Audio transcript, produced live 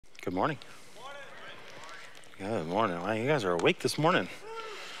Good morning. Good morning. Wow, you guys are awake this morning.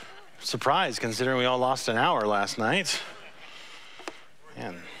 Surprised, considering we all lost an hour last night.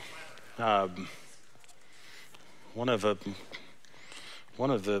 Man, one of the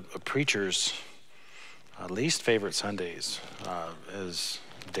preacher's least favorite Sundays is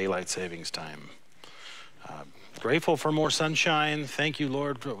daylight savings time. Grateful for more sunshine. Thank you,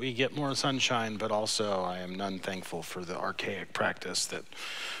 Lord, that we get more sunshine, but also I am none thankful for the archaic practice that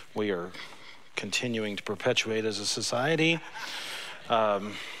we are continuing to perpetuate as a society.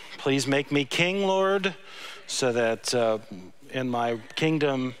 Please make me king, Lord, so that in my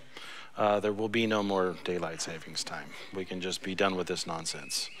kingdom there will be no more daylight savings time. We can just be done with this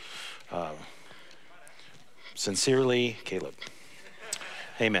nonsense. Sincerely, Caleb.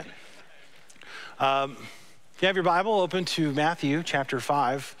 Amen. If you have your Bible, open to Matthew chapter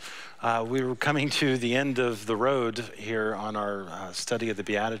 5. We were coming to the end of the road here on our study of the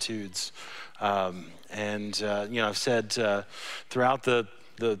Beatitudes. I've said throughout the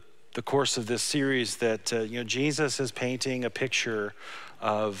course of this series that Jesus is painting a picture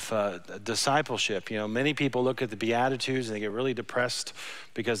of discipleship. Many people look at the Beatitudes and they get really depressed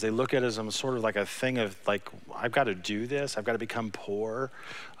because they look at it as sort of like a thing of like, I've got to do this, I've got to become poor.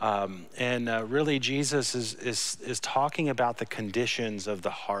 Really Jesus is talking about the conditions of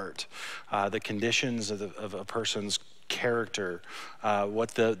the heart, the conditions of a person's character,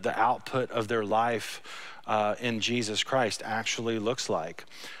 what the output of their life in Jesus Christ actually looks like.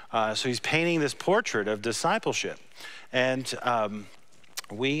 So he's painting this portrait of discipleship. And there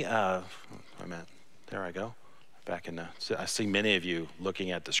I go, back in I see many of you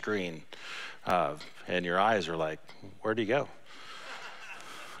looking at the screen and your eyes are like, where'd he go?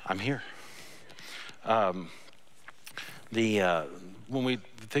 I'm here. When we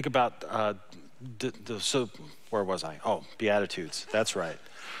think about, so where was I? Oh, Beatitudes, that's right.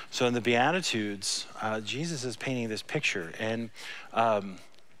 So in the Beatitudes, Jesus is painting this picture, and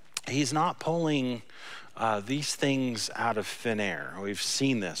he's not pulling these things out of thin air. We've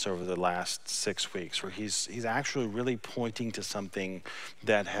seen this over the last 6 weeks, where he's actually really pointing to something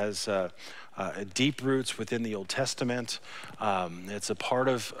that has deep roots within the Old Testament. It's a part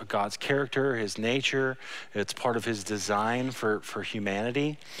of God's character, his nature. It's part of his design for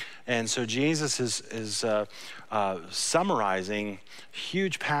humanity. And so Jesus is summarizing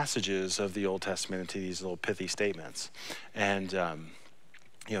huge passages of the Old Testament into these little pithy statements. And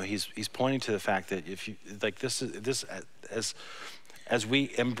he's pointing to the fact that if you like this as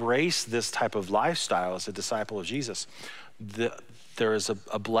we embrace this type of lifestyle as a disciple of Jesus, there is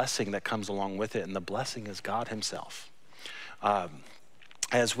a blessing that comes along with it, and the blessing is God himself.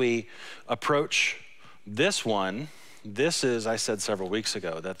 As we approach this one, this is, I said several weeks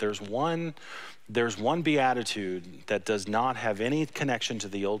ago, that there's one beatitude that does not have any connection to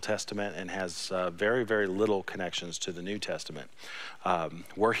the Old Testament and has very, very little connections to the New Testament.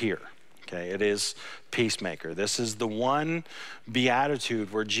 We're here, okay? It is peacemaker. This is the one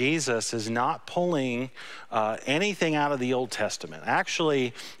beatitude where Jesus is not pulling anything out of the Old Testament.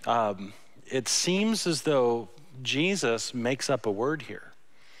 Actually, it seems as though Jesus makes up a word here.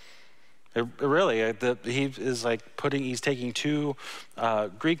 He is like he's taking two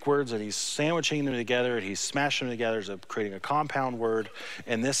Greek words and he's sandwiching them together and he's smashing them together, so creating a compound word.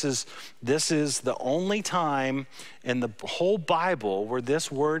 And this is the only time in the whole Bible where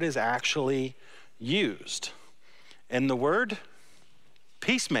this word is actually used. And the word,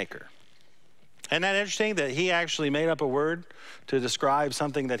 peacemaker. Isn't that interesting that he actually made up a word to describe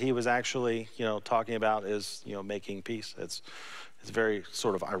something that he was actually, talking about is, making peace? It's very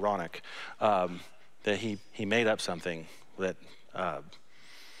sort of ironic that he made up something that,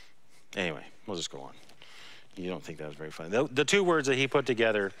 anyway, we'll just go on. You don't think that was very funny. The two words that he put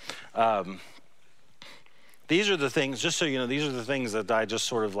together, these are the things, just so you know, these are the things that I just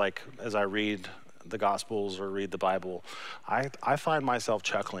sort of like, as I read the Gospels or read the Bible, I find myself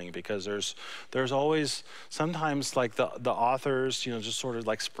chuckling because there's always, sometimes like the authors, just sort of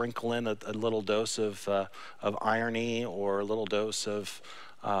like sprinkle in a little dose of irony or a little dose of,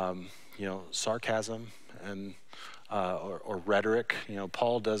 sarcasm and or rhetoric.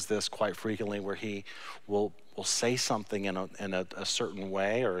 Paul does this quite frequently where he will say something in a certain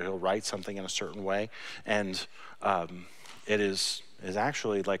way, or he'll write something in a certain way, and it is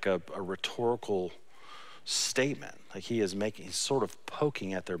actually like a rhetorical statement. Like he's sort of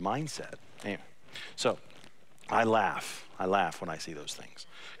poking at their mindset. Anyway, so I laugh when I see those things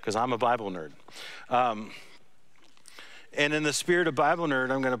because I'm a Bible nerd. And in the spirit of Bible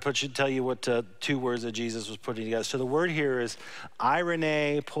nerd, I'm going to tell you what two words that Jesus was putting together. So the word here is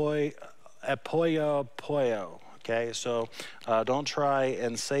irene poio. okay? So don't try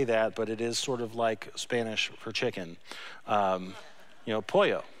and say that, but it is sort of like Spanish for chicken.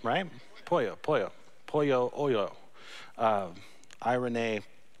 Pollo, right? Pollo, hoyo. Irene,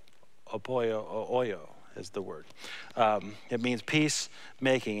 apoyo, oyo is the word. It means peace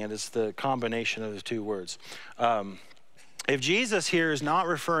making, and it's the combination of the two words. If Jesus here is not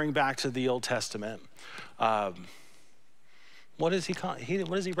referring back to the Old Testament, what is he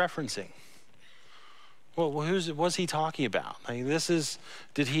referencing? Well, what's he talking about? Like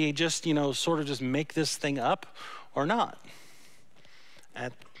did he just, sort of just make this thing up or not?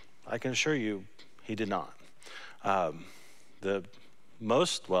 And I can assure you, he did not. All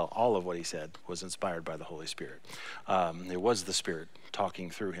of what he said was inspired by the Holy Spirit. It was the Spirit talking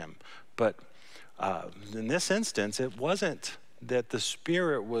through him. But in this instance, it wasn't that the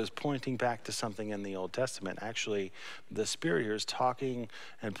Spirit was pointing back to something in the Old Testament. Actually, the Spirit here is talking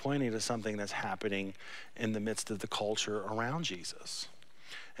and pointing to something that's happening in the midst of the culture around Jesus.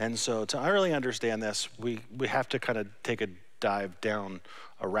 And so to really understand this, we have to kind of take a dive down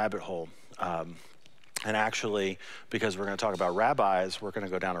a rabbit hole. And actually, because we're going to talk about rabbis, we're going to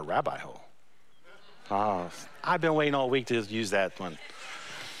go down a rabbi hole. I've been waiting all week to use that one.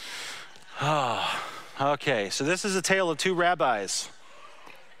 Okay, so this is a tale of two rabbis.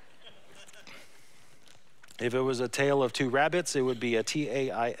 If it was a tale of two rabbits, it would be a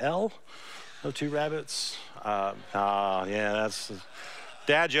TAIL of two rabbits. Yeah, that's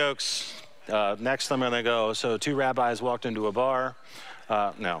dad jokes. Next I'm going to go, so two rabbis walked into a bar.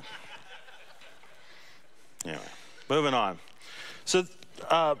 No. Anyway, moving on. So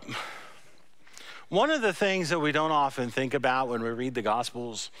one of the things that we don't often think about when we read the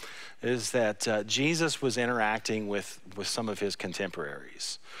Gospels is that Jesus was interacting with some of his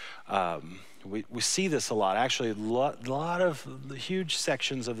contemporaries. We see this a lot. Actually, a lot of the huge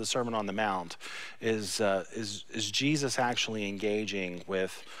sections of the Sermon on the Mount is Jesus actually engaging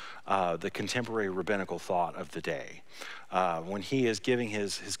with the contemporary rabbinical thought of the day. When he is giving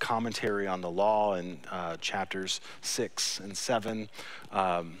his commentary on the law in chapters 6 and 7,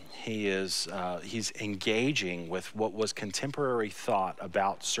 he's engaging with what was contemporary thought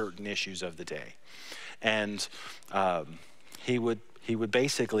about certain issues of the day. And he would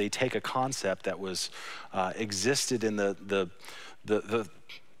basically take a concept that was existed in the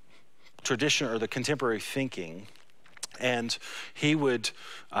tradition or the contemporary thinking, and he would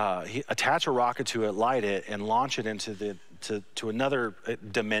attach a rocket to it, light it, and launch it into to another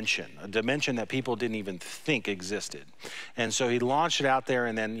dimension, a dimension that people didn't even think existed. And so he launched it out there,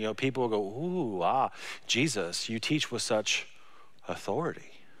 and then people would go, "Ooh, Jesus, you teach with such authority."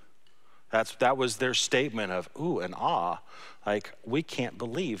 That was their statement of ooh and ah, like we can't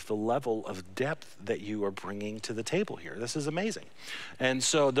believe the level of depth that you are bringing to the table here. This is amazing. And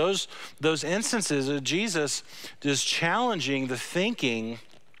so those instances of Jesus is challenging the thinking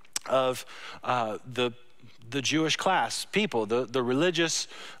of the Jewish class, people, the religious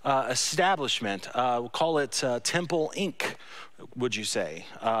establishment. We'll call it Temple Inc., would you say?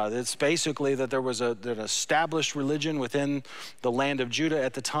 It's basically that there was an established religion within the land of Judah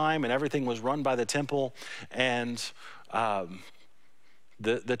at the time, and everything was run by the temple. And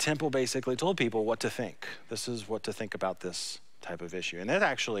the temple basically told people what to think. This is what to think about this type of issue. And that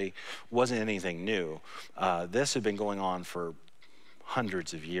actually wasn't anything new. This had been going on for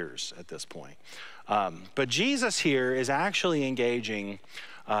hundreds of years at this point. But Jesus here is actually engaging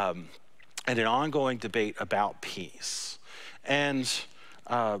in an ongoing debate about peace. And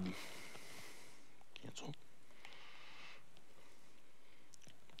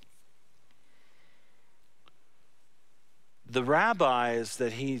the rabbis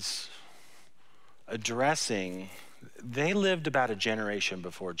that he's addressing, they lived about a generation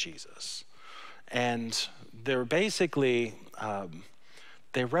before Jesus. And they're basically,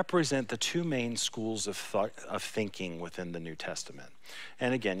 they represent the two main schools of thinking within the New Testament.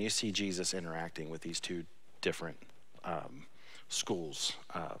 And again, you see Jesus interacting with these two different schools.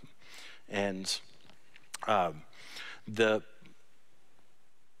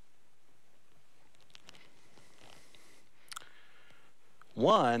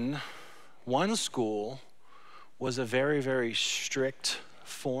 One school was a very, very strict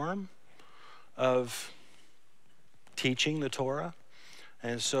form of teaching the Torah.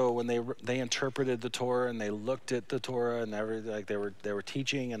 And so when they interpreted the Torah and they looked at the Torah and everything, like they were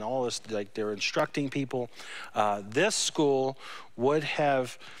teaching and all this, like they were instructing people, this school would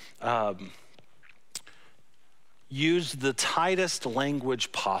have used the tightest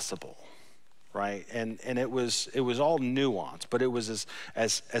language possible, right? And it was all nuanced, but it was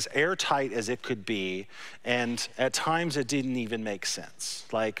as airtight as it could be, and at times it didn't even make sense.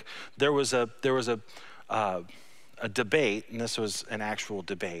 Like there was a a debate, and this was an actual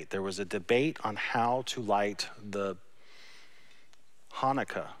debate. There was a debate on how to light the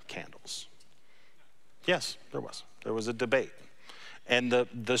Hanukkah candles. Yes, there was. There was a debate. And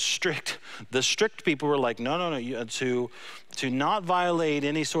the strict people were like, no, to not violate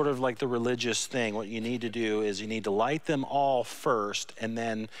any sort of like the religious thing, what you need to do is you need to light them all first, and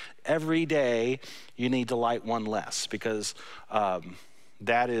then every day you need to light one less, because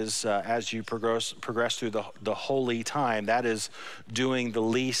that is, as you progress through the holy time, that is doing the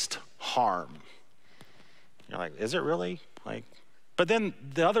least harm. You're like, is it really? But then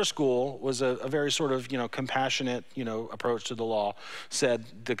the other school was a very sort of, compassionate, approach to the law, said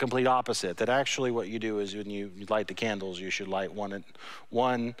the complete opposite, that actually what you do is when you light the candles, you should light one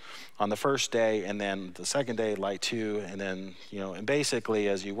on the first day, and then the second day light two, and then, and basically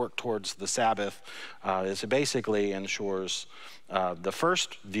as you work towards the Sabbath, it basically ensures, the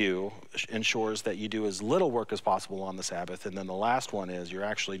first view ensures that you do as little work as possible on the Sabbath, and then the last one is you're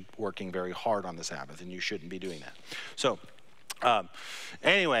actually working very hard on the Sabbath, and you shouldn't be doing that. So,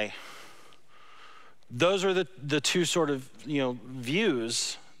 anyway, those are the two sort of,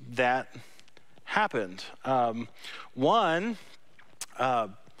 views that happened. One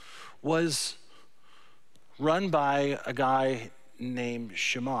was run by a guy named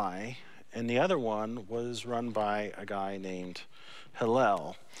Shammai, and the other one was run by a guy named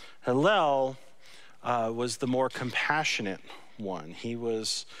Hillel. Hillel was the more compassionate one. He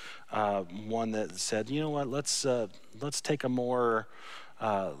was one that said, you know what, let's take a more,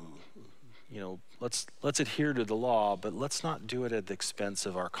 let's adhere to the law, but let's not do it at the expense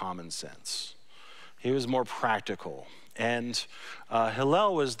of our common sense. He was more practical. And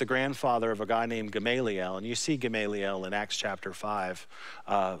Hillel was the grandfather of a guy named Gamaliel, and you see Gamaliel in Acts chapter 5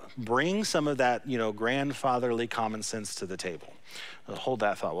 bring some of that, grandfatherly common sense to the table. Hold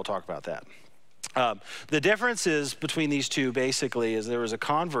that thought, we'll talk about that. The difference is between these two basically is there was a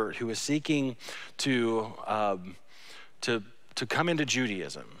convert who was seeking to come into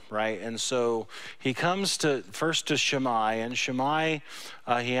Judaism, right? And so he comes first to Shammai, and Shammai,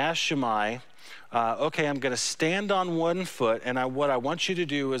 he asked Shammai, okay, I'm going to stand on one foot, and what I want you to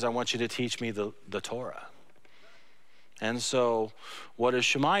do is I want you to teach me the Torah. And so what does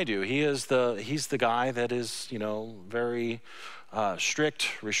Shammai do? He's the guy that is, very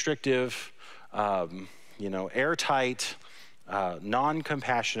strict, restrictive, airtight,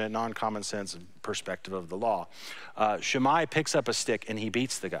 non-compassionate, non-common sense perspective of the law. Shammai picks up a stick and he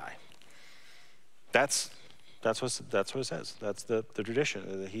beats the guy. That's what it says. That's the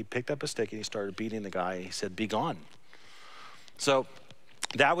tradition. He picked up a stick and he started beating the guy. He said, "Be gone." So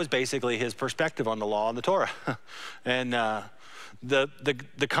that was basically his perspective on the law and the Torah. And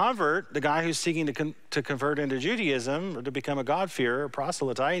the convert, the guy who's seeking to convert into Judaism or to become a God-fearer, a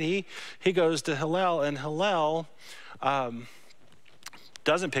proselyte, he goes to Hillel, and Hillel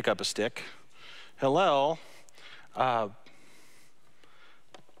doesn't pick up a stick. Hillel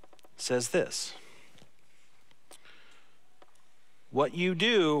says this: what you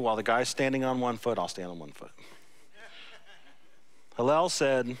do, while the guy's standing on one foot, I'll stand on one foot. Hillel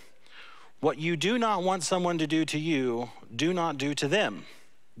said, what you do not want someone to do to you, do not do to them.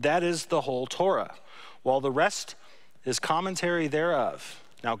 That is the whole Torah, while the rest is commentary thereof.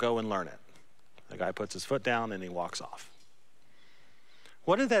 Now go and learn it. The guy puts his foot down and he walks off.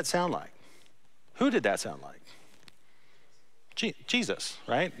 What did that sound like? Who did that sound like? Jesus,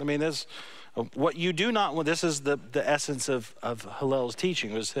 right? I mean, what you do not want, this is the essence of Hillel's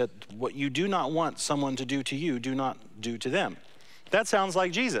teaching, was that what you do not want someone to do to you, do not do to them. That sounds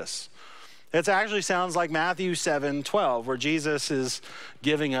like Jesus. It actually sounds like Matthew 7:12, where Jesus is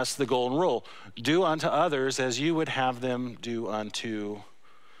giving us the golden rule. Do unto others as you would have them do unto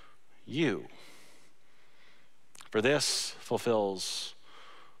you. For this fulfills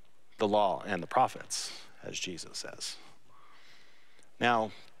the law and the prophets, as Jesus says.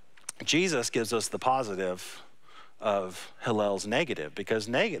 Now, Jesus gives us the positive of Hillel's negative, because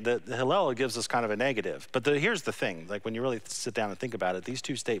Hillel gives us kind of a negative. But here's the thing, like when you really sit down and think about it, these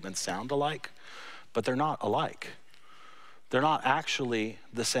two statements sound alike, but they're not alike. They're not actually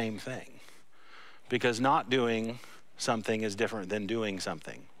the same thing, because not doing something is different than doing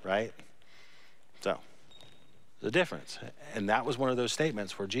something, right? So, the difference. And that was one of those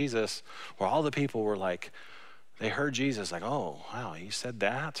statements where all the people were like, they heard Jesus like, oh, wow, he said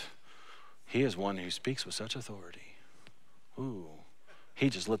that? He is one who speaks with such authority. Ooh, he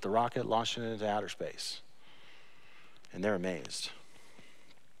just lit the rocket, launched it into outer space. And they're amazed.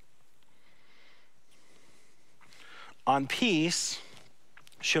 On peace,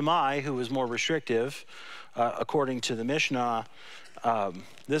 Shammai, who was more restrictive, according to the Mishnah,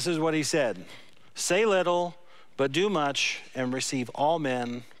 this is what he said: say little, but do much and receive all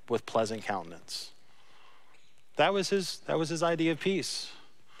men with pleasant countenance. That was his idea of peace.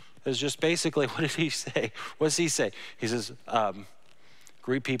 It was just basically, what did he say? What does he say? He says,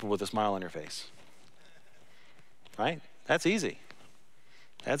 greet people with a smile on your face. Right? That's easy.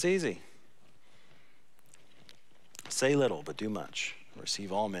 That's easy. Say little, but do much.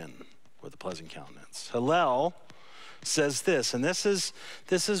 Receive all men with a pleasant countenance. Hillel says this, and this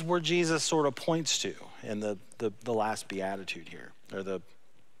is where Jesus sort of points to in the last beatitude here, or the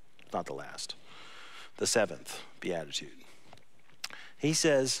seventh beatitude. He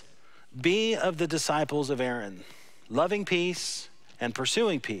says, be of the disciples of Aaron, loving peace and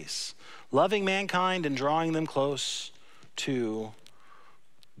pursuing peace, loving mankind and drawing them close to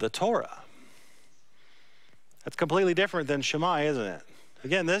the Torah. That's completely different than Shammai, isn't it?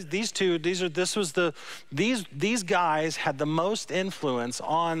 Again, these guys had the most influence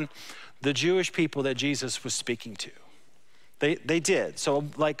on the Jewish people that Jesus was speaking to. They did. So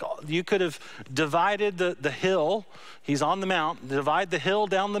like you could have divided the hill, he's on the mount, divide the hill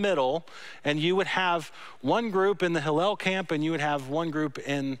down the middle, and you would have one group in the Hillel camp and you would have one group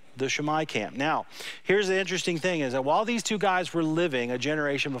in the Shammai camp. Now, here's the interesting thing is that while these two guys were living a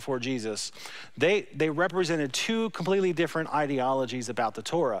generation before Jesus, they represented two completely different ideologies about the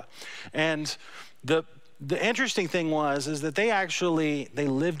Torah. And the interesting thing is that they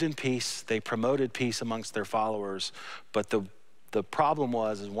lived in peace. They promoted peace amongst their followers. But the problem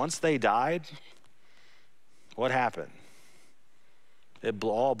is once they died, what happened? It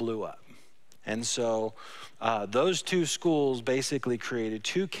all blew up. And so those two schools basically created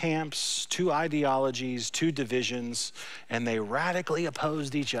two camps, two ideologies, two divisions, and they radically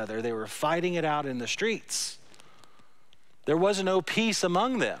opposed each other. They were fighting it out in the streets. There was no peace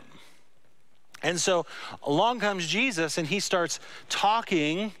among them. And so along comes Jesus, and he starts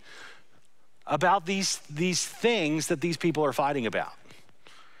talking about these things that these people are fighting about.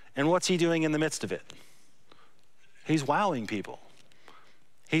 And what's he doing in the midst of it? He's wowing people.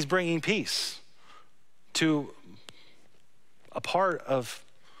 He's bringing peace to a part of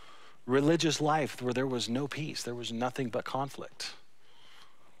religious life where there was no peace. There was nothing but conflict.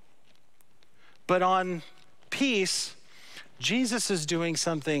 But on peace, Jesus is doing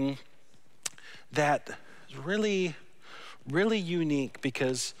something that is really, really unique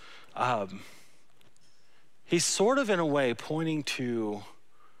because he's sort of in a way pointing to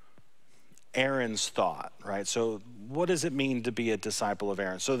Aaron's thought, right? So what does it mean to be a disciple of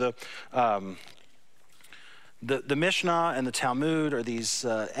Aaron? So the Mishnah and the Talmud are these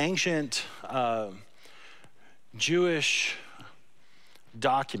ancient Jewish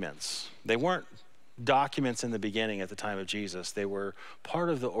documents. They weren't documents in the beginning at the time of Jesus. They were part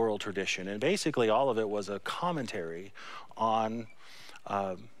of the oral tradition. And basically all of it was a commentary on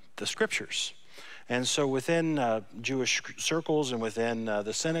the scriptures. And so within Jewish circles and within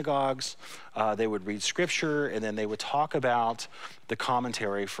the synagogues, they would read scripture and then they would talk about the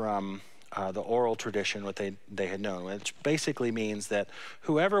commentary from the oral tradition, what they had known, which basically means that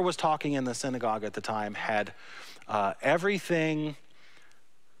whoever was talking in the synagogue at the time had everything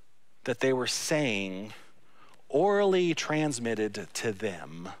that they were saying orally transmitted to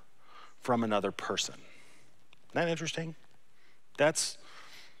them from another person. Isn't that interesting?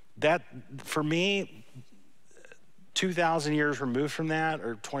 That for me, 2,000 years removed from that,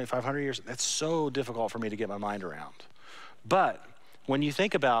 or 2,500 years, that's so difficult for me to get my mind around. But when you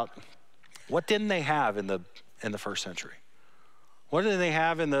think about what didn't they have in the first century? What did they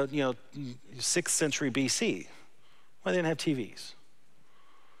have in the 6th century BC? Well, they didn't have TVs.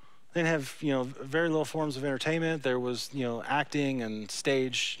 They didn't have very little forms of entertainment. There was acting and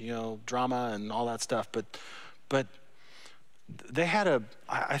stage drama and all that stuff. But they had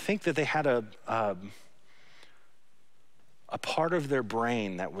I think that they had a part of their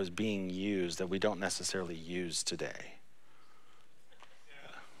brain that was being used that we don't necessarily use today.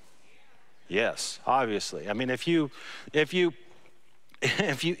 Yes, obviously. I mean, if you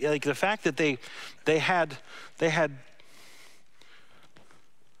like the fact that they had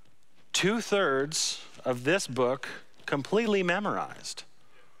 2/3 of this book completely memorized.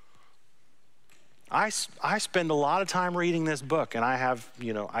 I spend a lot of time reading this book, and I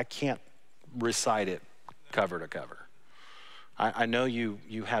can't recite it cover to cover. I know you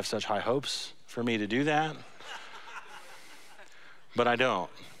have such high hopes for me to do that, but I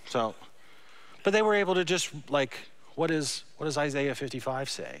don't. So, but they were able to just what does Isaiah 55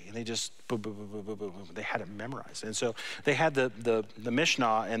 say? And they just boom, boom, boom, boom, boom, boom. They had it memorized, and so they had the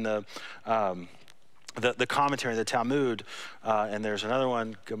Mishnah and the commentary, the Talmud, and there's another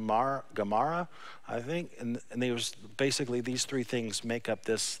one, Gemara, I think, and they was basically these three things make up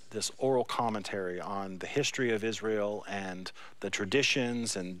this oral commentary on the history of Israel and the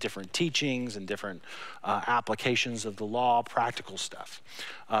traditions and different teachings and different applications of the law, practical stuff.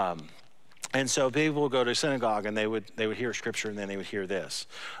 And so people would go to synagogue and they would hear scripture and then they would hear this.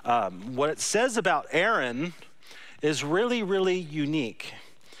 What it says about Aaron is really, really unique,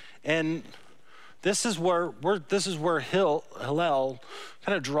 and this is where Hillel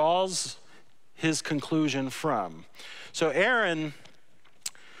kind of draws his conclusion from. So Aaron,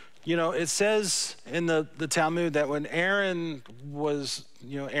 it says in the Talmud that when Aaron was,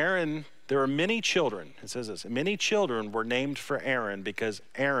 Aaron, there were many children. It says this, many children were named for Aaron because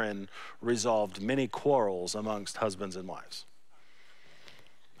Aaron resolved many quarrels amongst husbands and wives.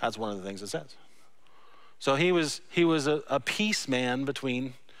 That's one of the things it says. So he was a peace man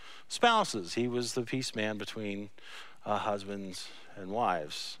between spouses. He was the peace man between husbands and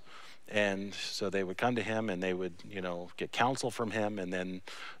wives. And so they would come to him and they would, get counsel from him, and then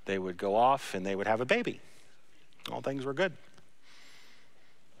they would go off and they would have a baby. All things were good.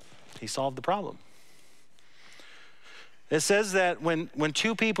 He solved the problem. It says that when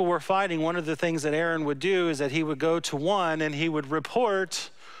two people were fighting, one of the things that Aaron would do is that he would go to one and he would report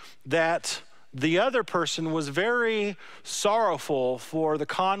that the other person was very sorrowful for the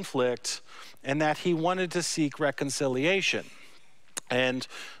conflict and that he wanted to seek reconciliation. And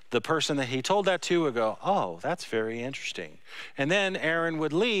the person that he told that to would go, oh, that's very interesting. And then Aaron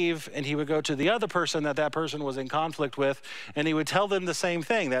would leave and he would go to the other person that person was in conflict with, and he would tell them the same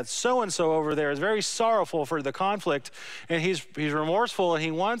thing, that so-and-so over there is very sorrowful for the conflict, and he's remorseful and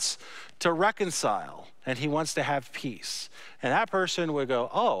he wants to reconcile and he wants to have peace. And that person would go,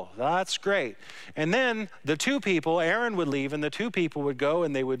 oh, that's great. And then the two people, Aaron would leave and the two people would go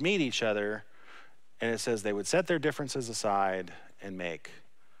and they would meet each other. And it says they would set their differences aside and make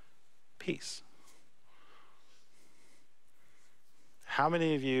peace. How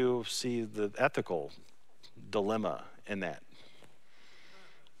many of you see the ethical dilemma in that?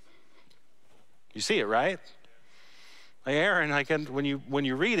 You see it, right? Like Aaron, when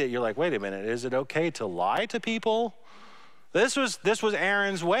you read it, you're like, wait a minute, is it okay to lie to people? This was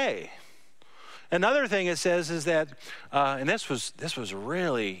Aaron's way. Another thing it says is that, and this was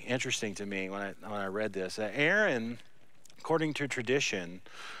really interesting to me when I read this, that Aaron, according to tradition,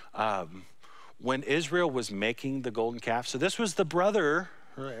 when Israel was making the golden calf, so this was the brother,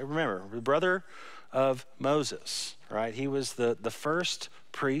 remember, the brother of Moses, right? He was the first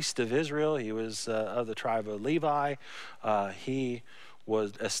priest of Israel. He was of the tribe of Levi. He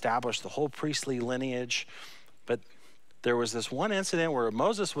was established the whole priestly lineage. But there was this one incident where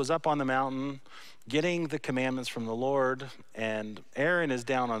Moses was up on the mountain getting the commandments from the Lord, and Aaron is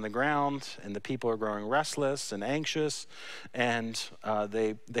down on the ground, and the people are growing restless and anxious, and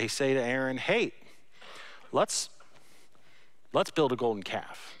they say to Aaron, hey, let's build a golden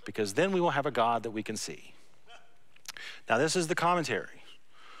calf, because then we will have a God that we can see. Now this is the commentary.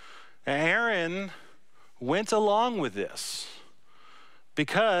 Aaron went along with this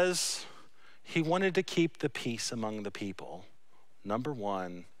because he wanted to keep the peace among the people, number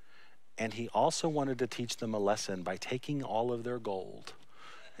one, and he also wanted to teach them a lesson by taking all of their gold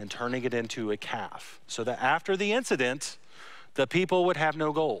and turning it into a calf, so that after the incident, the people would have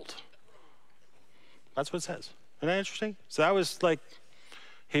no gold. That's what it says. Isn't that interesting? So that was like,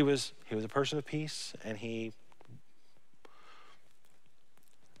 he was a person of peace, and he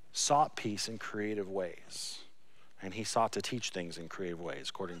sought peace in creative ways. And he sought to teach things in creative ways,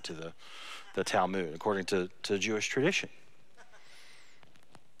 according to the Talmud, according to Jewish tradition.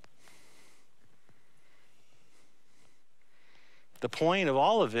 The point of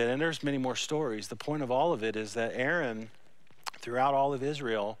all of it, and there's many more stories, the point of all of it is that Aaron, throughout all of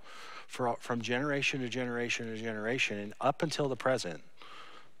Israel, from generation to generation to generation, and up until the present,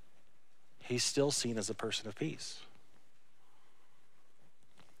 he's still seen as a person of peace.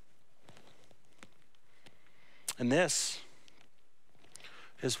 And this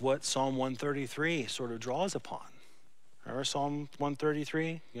is what Psalm 133 sort of draws upon. Remember Psalm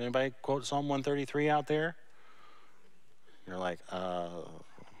 133? Anybody quote Psalm 133 out there? You're like,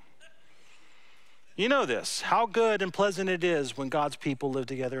 You know this, how good and pleasant it is when God's people live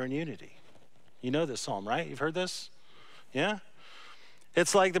together in unity. You know this psalm, right? You've heard this? Yeah?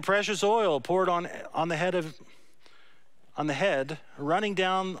 It's like the precious oil poured on the head, running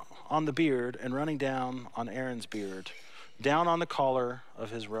down on the beard and running down on Aaron's beard, down on the collar of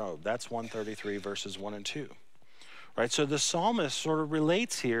his robe. That's 133 verses 1 and 2. Right? So the psalmist sort of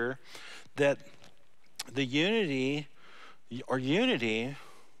relates here that the unity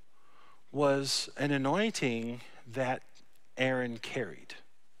was an anointing that Aaron carried.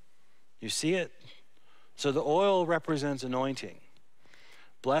 You see it? So the oil represents anointing.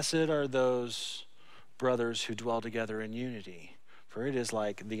 Blessed are those brothers who dwell together in unity, for it is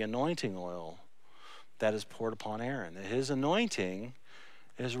like the anointing oil that is poured upon Aaron. His anointing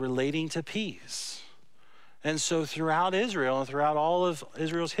is relating to peace. And so throughout Israel and throughout all of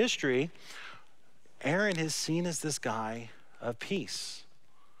Israel's history, Aaron is seen as this guy of peace.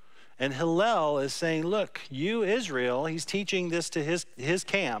 And Hillel is saying, look, you Israel, he's teaching this to his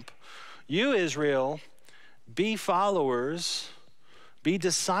camp. You Israel, be followers, be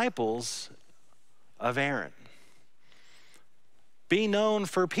disciples of Aaron. Be known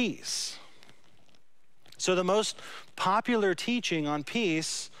for peace. So the most popular teaching on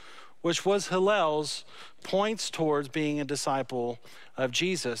peace, which was Hillel's, points towards being a disciple of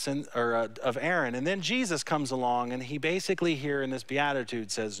Jesus of Aaron. And then Jesus comes along and he basically here in this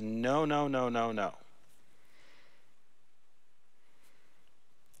beatitude says, no, no, no, no, no.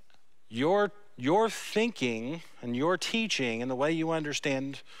 Your thinking and your teaching and the way you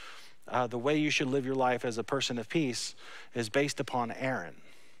understand the way you should live your life as a person of peace is based upon Aaron.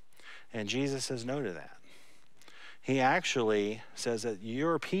 And Jesus says no to that. He actually says that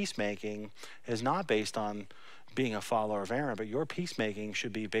your peacemaking is not based on being a follower of Aaron, but your peacemaking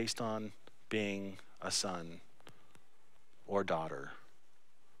should be based on being a son or daughter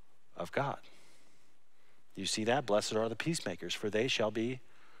of God. You see that? Blessed are the peacemakers, for they shall be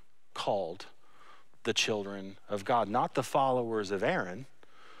called the children of God. Not the followers of Aaron,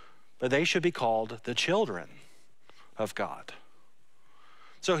 but they should be called the children of God.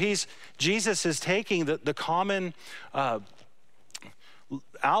 So Jesus is taking the common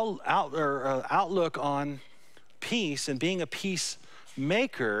outlook on peace and being a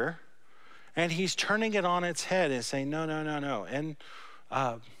peacemaker, and he's turning it on its head and saying, no, no, no, no. And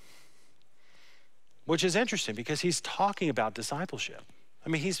which is interesting because he's talking about discipleship. I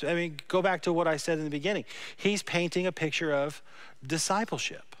mean, go back to what I said in the beginning. He's painting a picture of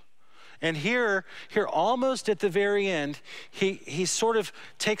discipleship. And here almost at the very end, he sort of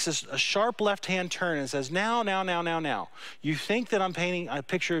takes a sharp left-hand turn and says, now. You think that I'm painting a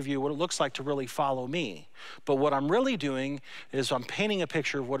picture of you, what it looks like to really follow me. But what I'm really doing is I'm painting a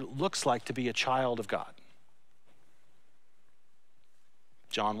picture of what it looks like to be a child of God.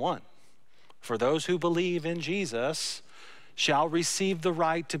 John 1, for those who believe in Jesus shall receive the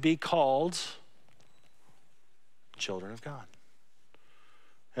right to be called children of God.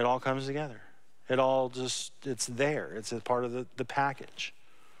 It all comes together. It's there. It's a part of the package.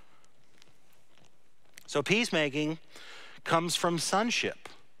 So peacemaking comes from sonship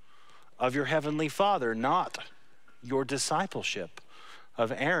of your heavenly Father, not your discipleship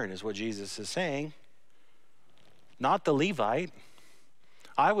of Aaron, is what Jesus is saying. Not the Levite.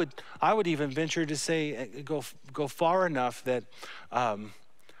 I would even venture to say, go far enough that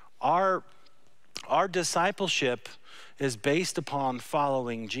our discipleship is based upon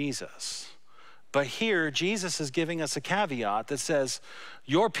following Jesus. But here, Jesus is giving us a caveat that says,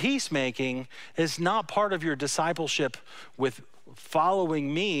 your peacemaking is not part of your discipleship with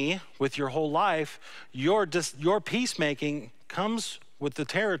following me with your whole life. Your peacemaking comes with the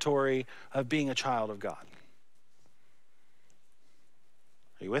territory of being a child of God.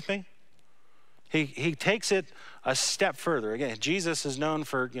 Are you with me? He takes it a step further. Again, Jesus is known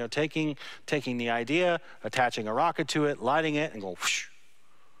for taking the idea, attaching a rocket to it, lighting it, and going whoosh.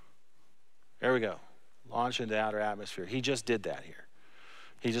 There we go. Launch into the outer atmosphere. He just did that here.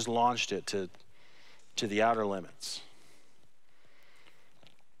 He just launched it to the outer limits.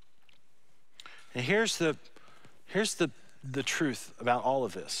 And here's the truth about all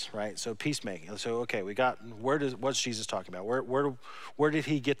of this, right? So peacemaking. So okay, we got what's Jesus talking about? Where did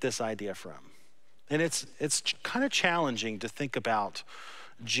he get this idea from? And it's kind of challenging to think about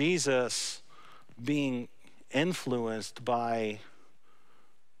Jesus being influenced by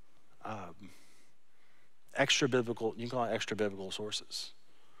extra biblical, you can call it extra biblical sources.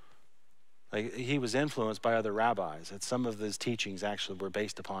 Like he was influenced by other rabbis, and some of his teachings actually were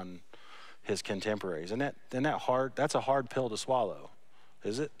based upon his contemporaries. And that hard? That's a hard pill to swallow,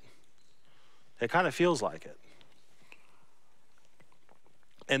 is it? It kind of feels like it.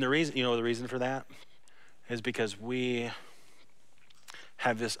 And the reason for that is because we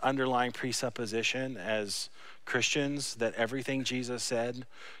have this underlying presupposition as Christians that everything Jesus said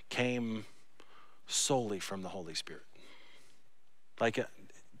came solely from the Holy Spirit. Like,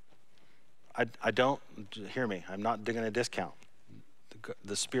 I don't, hear me, I'm not going to discount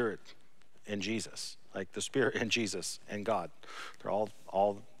the Spirit in Jesus. Like the Spirit in Jesus and God, they're all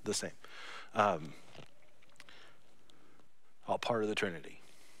the same. All part of the Trinity.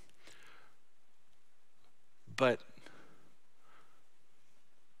 But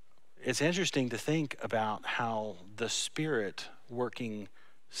it's interesting to think about how the Spirit working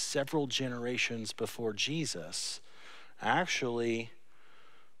several generations before Jesus actually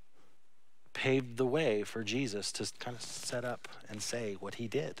paved the way for Jesus to kind of set up and say what he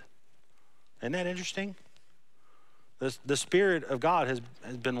did. Isn't that interesting? The Spirit of God has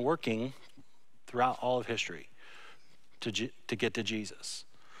been working throughout all of history to get to Jesus,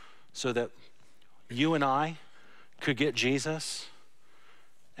 so that you and I could get Jesus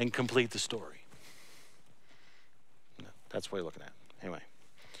and complete the story. That's what you're looking at. Anyway.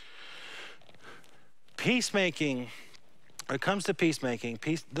 Peacemaking, when it comes to peacemaking,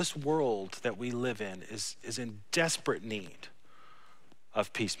 this world that we live in is in desperate need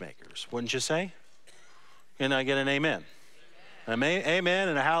of peacemakers. Wouldn't you say? Can I get an amen? Amen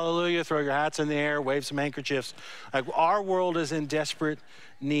and a hallelujah. Throw your hats in the air, wave some handkerchiefs. Like, our world is in desperate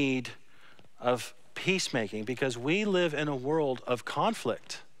need of peacemaking because we live in a world of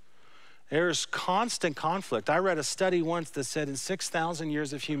conflict. There's constant conflict. I read a study once that said in 6,000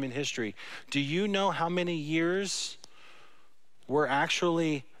 years of human history, do you know how many years were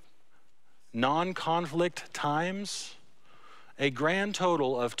actually non-conflict times? A grand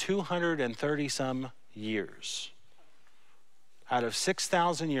total of 230 some years. Out of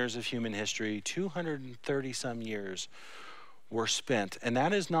 6,000 years of human history, 230 some years were spent. And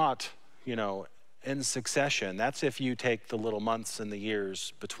that is not, in succession. That's if you take the little months and the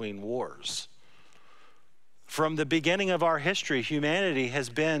years between wars. From the beginning of our history, humanity has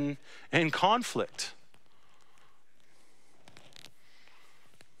been in conflict.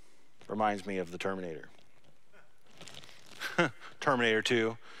 Reminds me of the Terminator. Terminator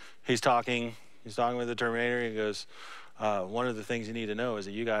 2, he's talking with the Terminator. He goes, one of the things you need to know is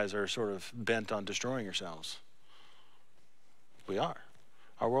that you guys are sort of bent on destroying yourselves. We are.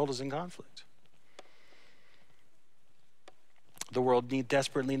 Our world is in conflict. The world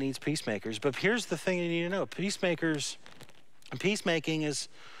desperately needs peacemakers. But here's the thing you need to know. Peacemaking is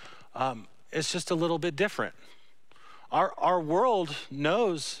it's just a little bit different. Our world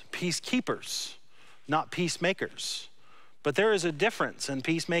knows peacekeepers, not peacemakers. But there is a difference in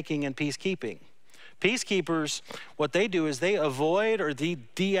peacemaking and peacekeeping. Peacekeepers, what they do is they avoid or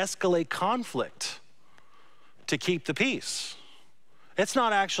de-escalate conflict to keep the peace. It's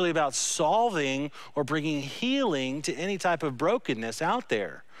not actually about solving or bringing healing to any type of brokenness out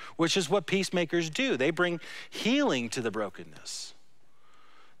there, which is what peacemakers do. They bring healing to the brokenness.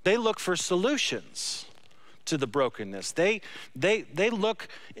 They look for solutions to the brokenness. They look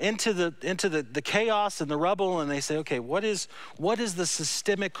into the chaos and the rubble, and they say, okay, what is the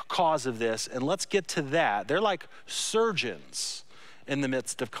systemic cause of this? And let's get to that. They're like surgeons in the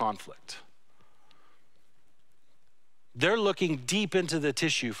midst of conflict. They're looking deep into the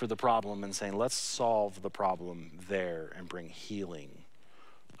tissue for the problem and saying, let's solve the problem there and bring healing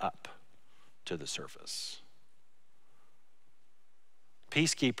up to the surface.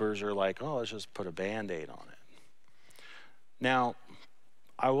 Peacekeepers are like, oh, let's just put a Band-Aid on it. Now,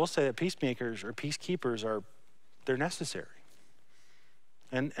 I will say that peacemakers or peacekeepers they're necessary.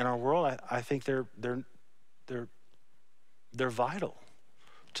 And in our world, I think they're vital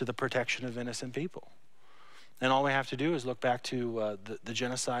to the protection of innocent people. And all we have to do is look back to the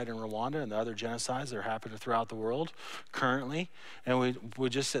genocide in Rwanda and the other genocides that are happening throughout the world currently. And we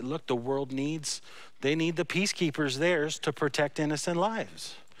just said, look, the world they need the peacekeepers there to protect innocent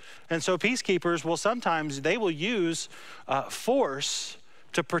lives. And so peacekeepers sometimes they will use force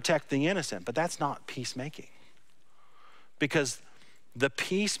to protect the innocent, but that's not peacemaking. Because the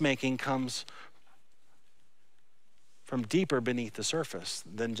peacemaking comes from deeper beneath the surface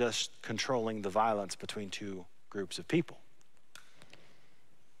than just controlling the violence between two groups of people.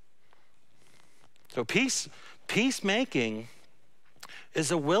 So peacemaking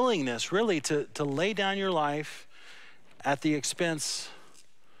is a willingness really to lay down your life at the expense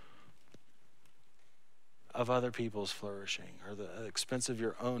of other people's flourishing, or the expense of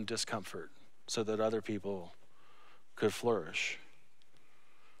your own discomfort, so that other people could flourish.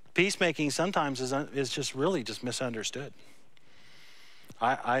 Peacemaking sometimes is just really just misunderstood.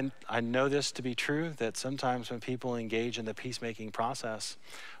 I know this to be true, that sometimes when people engage in the peacemaking process,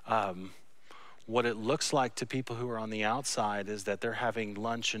 what it looks like to people who are on the outside is that they're having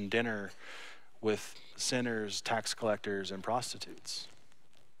lunch and dinner with sinners, tax collectors, and prostitutes.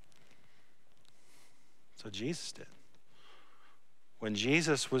 So Jesus did. When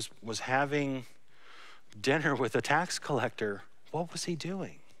Jesus was having dinner with a tax collector, what was he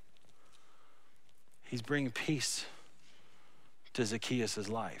doing? He's bringing peace to Zacchaeus'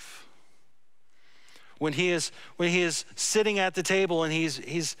 life. when he is sitting at the table and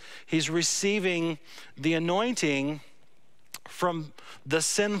he's receiving the anointing from the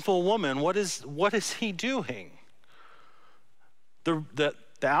sinful woman, what is he doing? The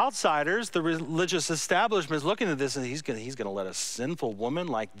outsiders, the religious establishment is looking at this, and he's going to let a sinful woman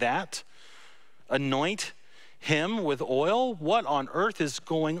like that anoint him with oil? What on earth is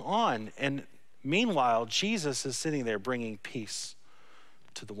going on? And meanwhile, Jesus is sitting there bringing peace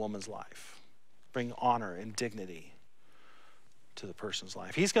to the woman's life, bringing honor and dignity to the person's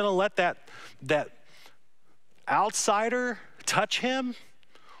life. He's going to let that outsider touch him,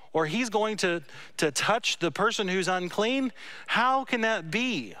 or he's going to touch the person who's unclean? How can that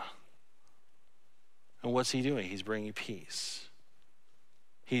be? And what's he doing? He's bringing peace.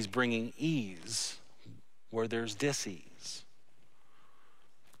 He's bringing ease where there's dis-ease.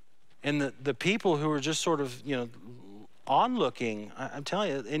 And the people who are just sort of, onlooking, I'm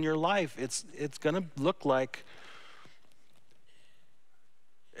telling you, in your life, it's going to look like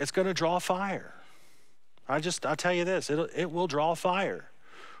it's going to draw fire. I'll tell you this, it will draw fire.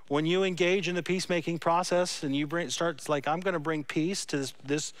 When you engage in the peacemaking process and you start like, I'm going to bring peace to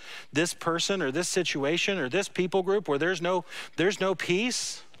this person or this situation or this people group where there's no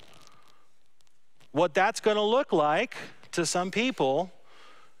peace, what that's going to look like to some people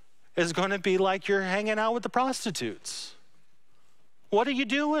is going to be like you're hanging out with the prostitutes. What are you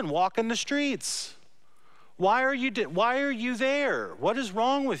doing walking the streets? Why are you there? What is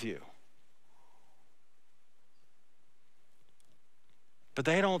wrong with you? But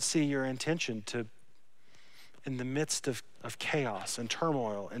they don't see your intention to, in the midst of chaos and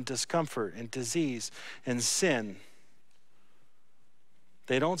turmoil and discomfort and disease and sin,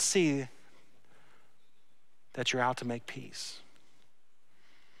 they don't see that you're out to make peace.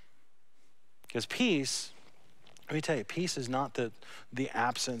 Because peace, let me tell you, peace is not the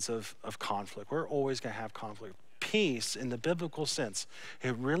absence of conflict. We're always going to have conflict. Peace, in the biblical sense,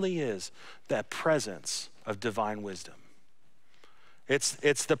 it really is that presence of divine wisdom.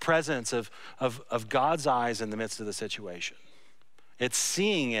 It's the presence of God's eyes in the midst of the situation. It's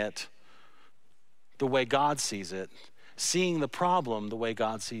seeing it the way God sees it, seeing the problem the way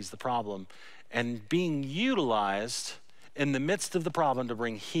God sees the problem, and being utilized in the midst of the problem to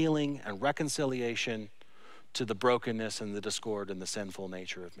bring healing and reconciliation to the brokenness and the discord and the sinful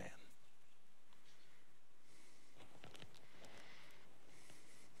nature of man.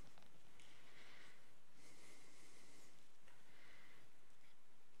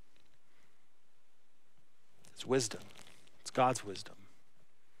 It's wisdom. It's God's wisdom.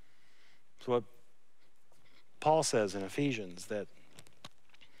 It's what Paul says in Ephesians, and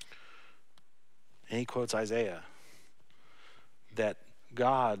he quotes Isaiah, that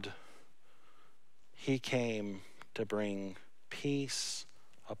God, he came to bring peace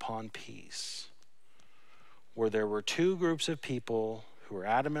upon peace. Where there were two groups of people who were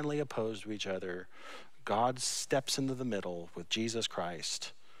adamantly opposed to each other, God steps into the middle with Jesus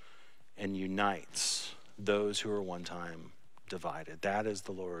Christ and unites those who were one time divided. That is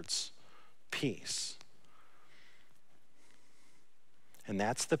the Lord's peace. And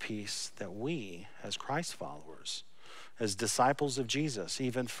that's the peace that we, as Christ followers, as disciples of Jesus,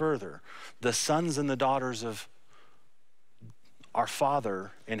 even further, the sons and the daughters of our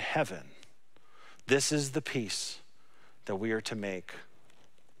Father in heaven, this is the peace that we are to make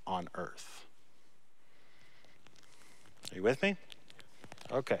on earth. Are you with me?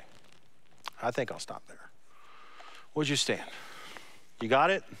 Okay. I think I'll stop there. Would you stand? You got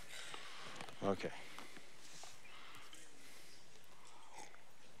it? Okay.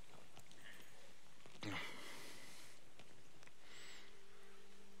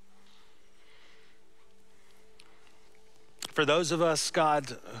 For those of us,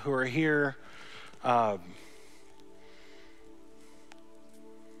 God, who are here,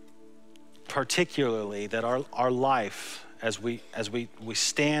 particularly that our life, as we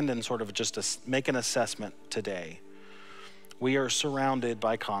stand and sort of just make an assessment today, we are surrounded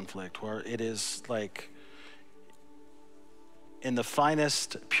by conflict where it is like, in the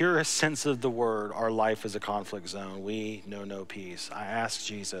finest, purest sense of the word, our life is a conflict zone. We know no peace. I ask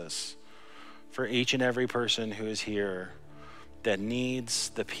Jesus for each and every person who is here that needs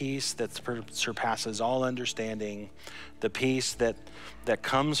the peace that surpasses all understanding, the peace that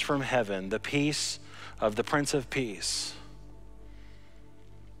comes from heaven, the peace of the Prince of Peace.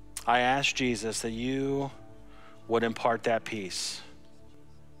 I ask Jesus that you would impart that peace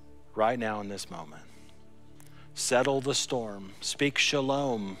right now in this moment. Settle the storm. Speak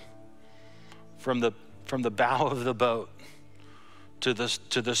shalom from the bow of the boat to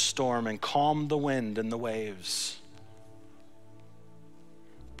the storm, and calm the wind and the waves.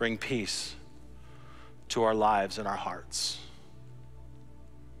 Bring peace to our lives and our hearts.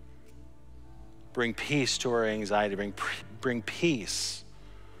 Bring peace to our anxiety. Bring peace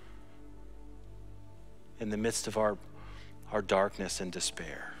in the midst of our darkness and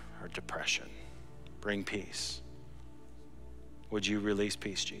despair, our depression. Bring peace. Would you release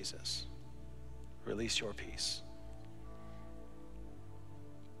peace, Jesus? Release your peace.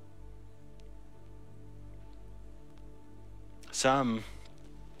 Some,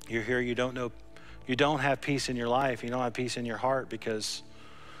 you're here, you don't have peace in your life, you don't have peace in your heart because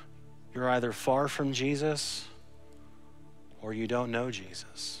you're either far from Jesus or you don't know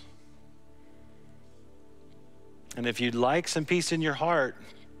Jesus. And if you'd like some peace in your heart,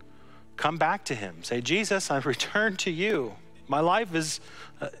 come back to him. Say, Jesus, I return to you. My life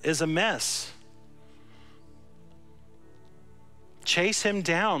is a mess. Chase him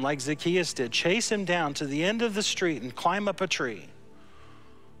down like Zacchaeus did. Chase him down to the end of the street and climb up a tree.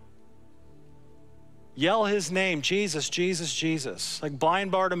 Yell his name, Jesus, Jesus, Jesus, like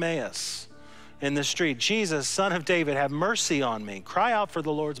blind Bartimaeus in the street. Jesus, Son of David, have mercy on me. Cry out for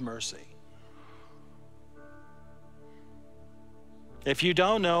the Lord's mercy. If you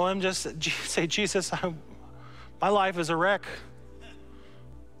don't know him, just say, Jesus, my life is a wreck.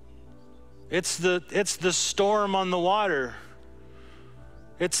 It's the storm on the water.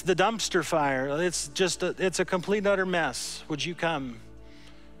 It's the dumpster fire. It's a complete and utter mess. Would you come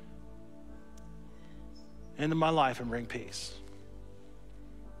into my life and bring peace?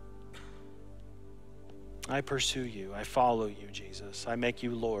 I pursue you. I follow you, Jesus. I make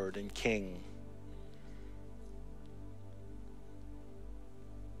you Lord and King.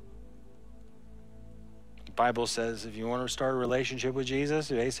 The Bible says if you want to start a relationship with Jesus,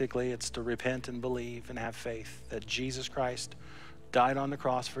 basically it's to repent and believe and have faith that Jesus Christ died on the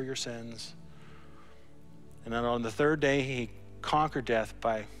cross for your sins. And then on the third day, he conquered death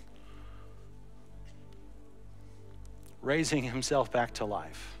by raising himself back to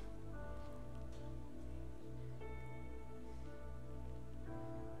life.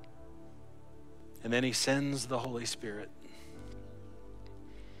 And then he sends the Holy Spirit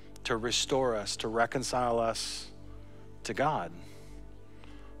to restore us, to reconcile us to God,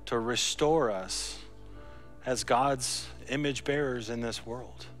 to restore us as God's image bearers in this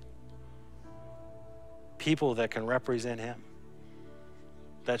world. People that can represent him,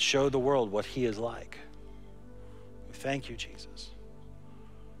 that show the world what he is like. We thank you, Jesus.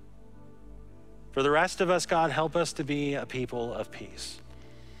 For the rest of us, God, help us to be a people of peace.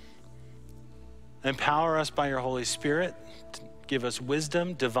 Empower us by your Holy Spirit. Give us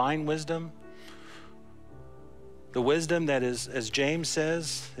wisdom, divine wisdom. The wisdom that is, as James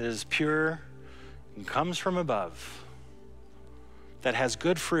says, is pure and comes from above, that has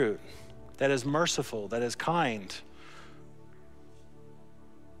good fruit, that is merciful, that is kind,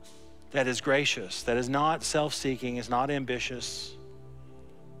 that is gracious, that is not self-seeking, is not ambitious,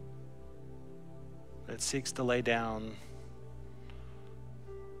 that seeks to lay down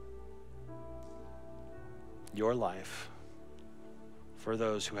your life for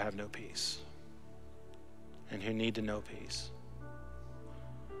those who have no peace and who need to know peace.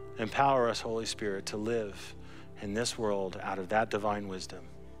 Empower us, Holy Spirit, to live in this world out of that divine wisdom.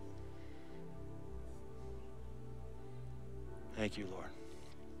 Thank you, Lord.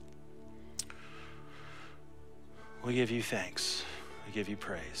 We give you thanks. We give you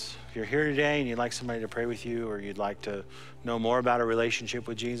praise. If you're here today and you'd like somebody to pray with you, or you'd like to know more about a relationship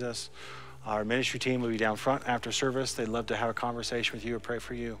with Jesus, our ministry team will be down front after service. They'd love to have a conversation with you or pray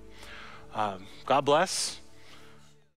for you. God bless.